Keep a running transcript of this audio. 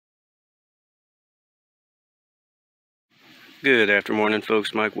Good afternoon,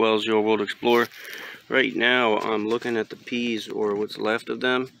 folks. Mike Wells, your World Explorer. Right now, I'm looking at the peas, or what's left of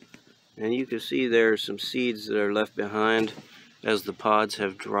them, and you can see there are some seeds that are left behind as the pods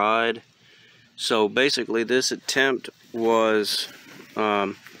have dried. So basically, this attempt was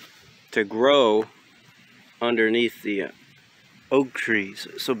to grow underneath the oak trees.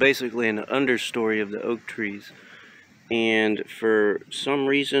 So basically, an understory of the oak trees. And for some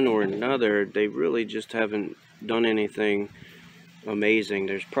reason or another, they really just haven't done anything amazing.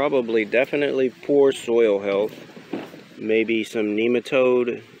 There's definitely poor soil health, maybe some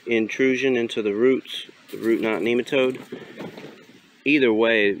nematode intrusion into the roots, the root knot nematode. Either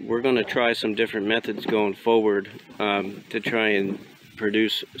way, we're going to try some different methods going forward to try and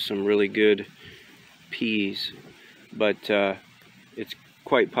produce some really good peas, but it's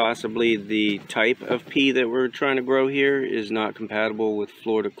quite possibly the type of pea that we're trying to grow here is not compatible with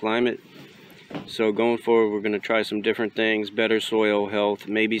Florida climate. So going forward, we're going to try some different things, better soil health,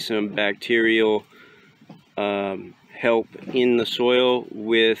 maybe some bacterial help in the soil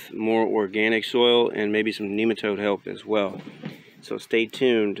with more organic soil, and maybe some nematode help as well. So stay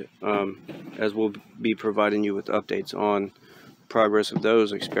tuned as we'll be providing you with updates on progress of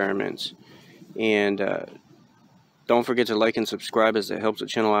those experiments. And don't forget to like and subscribe, as it helps the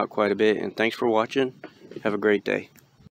channel out quite a bit. And thanks for watching. Have a great day.